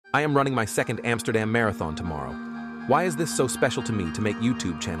I am running my second Amsterdam marathon tomorrow. Why is this so special to me to make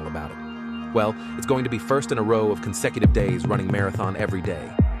YouTube channel about it? Well, it's going to be first in a row of consecutive days running marathon every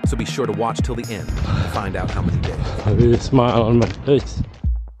day. So be sure to watch till the end to find out how many days. I really smile on my face.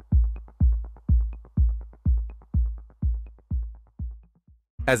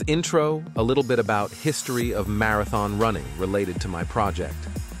 As intro, a little bit about history of marathon running related to my project.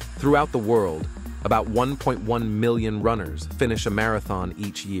 Throughout the world, about 1.1 million runners finish a marathon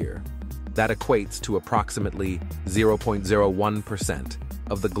each year. That equates to approximately 0.01%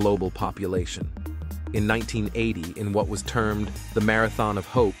 of the global population. In 1980, in what was termed the Marathon of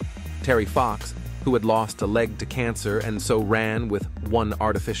Hope, Terry Fox, who had lost a leg to cancer and so ran with one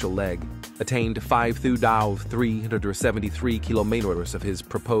artificial leg, attained 5,373 kilometers of his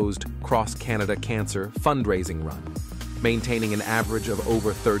proposed cross-Canada cancer fundraising run, maintaining an average of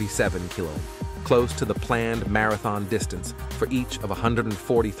over 37 kilometers, close to the planned marathon distance for each of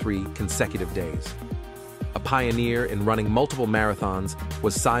 143 consecutive days. A pioneer in running multiple marathons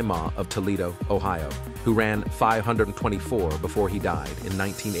was Sima of Toledo, Ohio, who ran 524 before he died in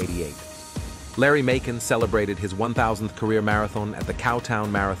 1988. Larry Macon celebrated his 1,000th career marathon at the Cowtown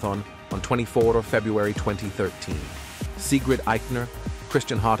Marathon on 24 February 2013. Sigrid Eichner,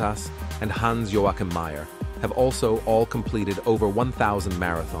 Christian Hottas, and Hans Joachim Meyer have also all completed over 1,000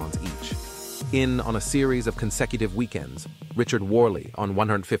 marathons each. In on a series of consecutive weekends, Richard Worley on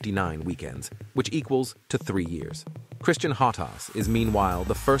 159 weekends, which equals to 3 years. Christian Hottas is meanwhile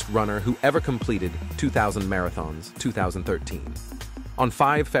the first runner who ever completed 2,000 marathons, 2013. On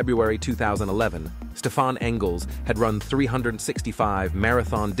 5 February 2011, Stefan Engels had run 365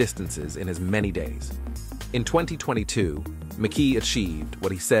 marathon distances in as many days. In 2022, McKee achieved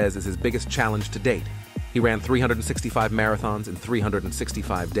what he says is his biggest challenge to date. He ran 365 marathons in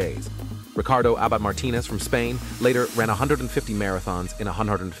 365 days. Ricardo Abad Martinez from Spain later ran 150 marathons in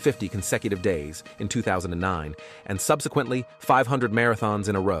 150 consecutive days in 2009, and subsequently 500 marathons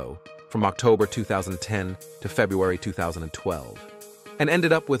in a row from October 2010 to February 2012, and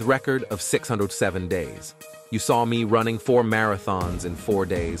ended up with record of 607 days. You saw me running 4 marathons in 4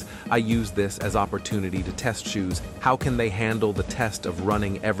 days. I used this as opportunity to test shoes. How can they handle the test of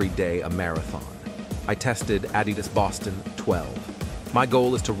running every day a marathon? I tested Adidas Boston 12. My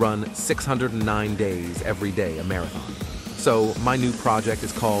goal is to run 609 days every day a marathon. So my new project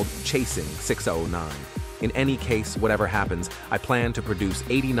is called Chasing 609. In any case, whatever happens, I plan to produce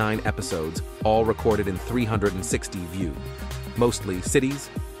 89 episodes, all recorded in 360 view. Mostly cities,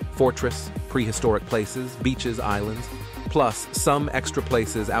 fortress, prehistoric places, beaches, islands, plus some extra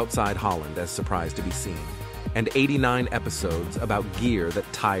places outside Holland as surprise to be seen. And 89 episodes about gear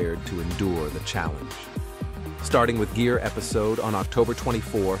that tired to endure the challenge. Starting with gear episode on October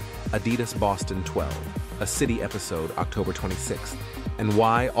 24, Adidas Boston 12, a city episode October 26th. And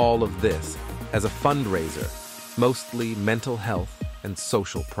why all of this? As a fundraiser, mostly mental health and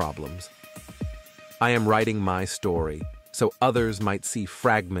social problems. I am writing my story so others might see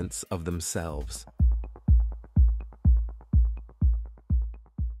fragments of themselves.